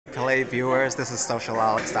Hello viewers, this is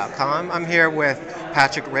socialalex.com. I'm here with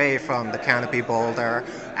Patrick Ray from the Canopy Boulder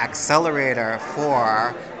accelerator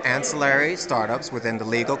for ancillary startups within the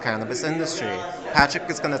legal cannabis industry. Patrick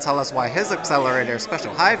is going to tell us why his accelerator is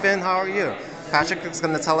special. Hi Vin, how are you? Patrick is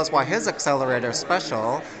going to tell us why his accelerator is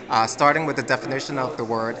special, starting with the definition of the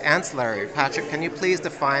word ancillary. Patrick, can you please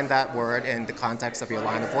define that word in the context of your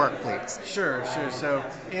line of work, please? Sure. So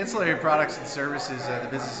ancillary products and services are the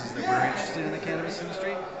businesses that we're interested in the cannabis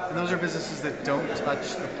industry, and those are businesses that don't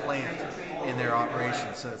touch the plant in their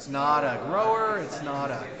operations. So it's not a grower, it's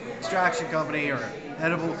not an extraction company or an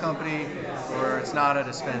edible company, or it's not a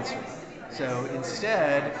dispensary. So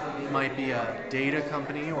instead, it might be a data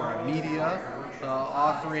company or a media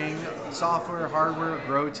offering software, hardware,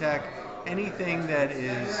 grow tech, anything that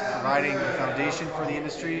is providing the foundation for the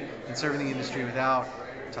industry and serving the industry without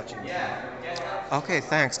touching the plant. Okay,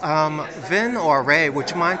 thanks. Vin or Ray, would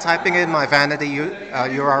you mind typing in my vanity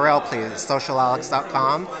URL, please?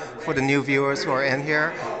 Socialalex.com for the new viewers who are in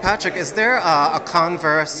here. Patrick, is there a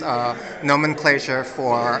converse nomenclature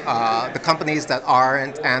for the companies that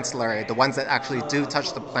aren't ancillary, the ones that actually do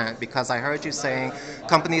touch the plant? Because I heard you saying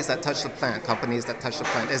companies that touch the plant, companies that touch the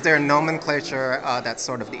plant. Is there a nomenclature that's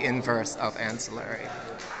sort of the inverse of ancillary?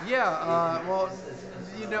 Yeah, well,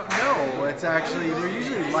 no, it's actually, they're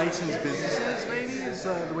usually licensed businesses, maybe, is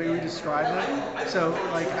the way we describe them. So,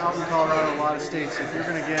 like out in Colorado, a lot of states, if you're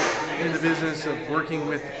going to get in the business of working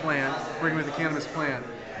with the plant, working with the cannabis plant,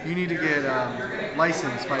 you need to get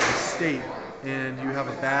licensed by the state, and you have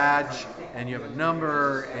a badge, and you have a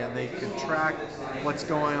number, and they can track what's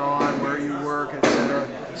going on, where you work, etc.,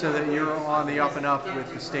 so that you're on the up and up with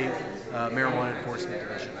the state marijuana enforcement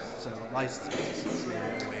division. So licensed businesses.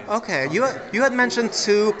 Okay, you had mentioned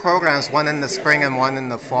two programs, one in the spring and one in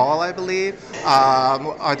the fall, I believe.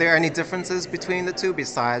 Are there any differences between the two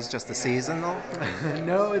besides just the seasonal?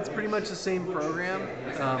 No, it's pretty much the same program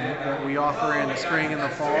that we offer in the spring and the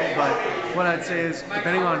fall, but what I'd say is,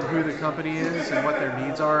 depending on who the company is and what their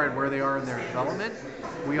needs are and where they are in their development,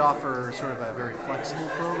 we offer sort of a very flexible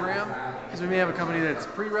program, because we may have a company that's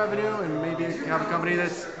pre-revenue and maybe have a company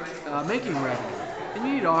that's making revenue. And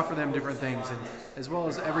you need to offer them different things, and as well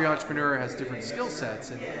as every entrepreneur has different skill sets,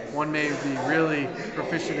 and one may be really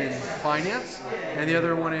proficient in finance and the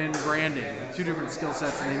other one in branding. Two different skill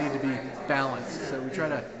sets, and they need to be balanced. So we try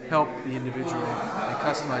to help the individual and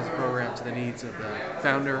customize the program to the needs of the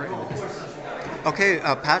founder and the business. Okay,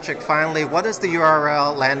 Patrick, finally, what is the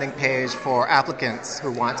URL landing page for applicants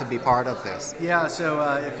who want to be part of this? Yeah, so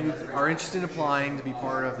if you are interested in applying to be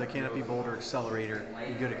part of the Canopy Boulder Accelerator,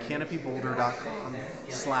 you go to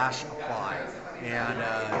canopyboulder.com/apply. And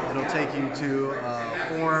it'll take you to a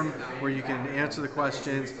form where you can answer the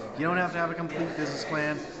questions. You don't have to have a complete business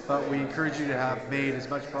plan, but we encourage you to have made as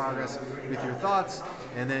much progress with your thoughts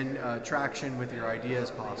and then traction with your idea as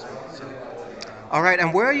possible. So, all right,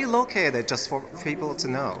 and where are you located, just for people to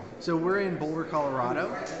know? So we're in Boulder, Colorado,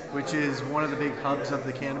 which is one of the big hubs of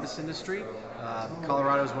the cannabis industry.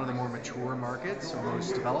 Colorado is one of the more mature markets, or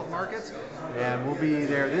most developed markets, and we'll be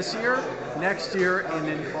there this year, next year, and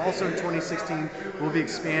then also in 2016 we'll be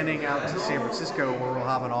expanding out to San Francisco, where we'll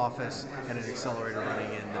have an office and an accelerator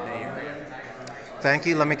running in the Bay Area. Thank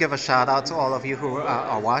you. Let me give a shout out to all of you who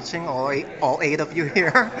are watching, all eight of you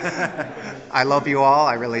here. I love you all,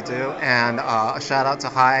 I really do. And a shout out to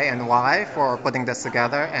Hi and Y for putting this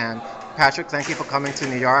together. And Patrick, thank you for coming to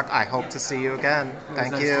New York. I hope to see you again.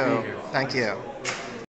 Thank you. Thank you.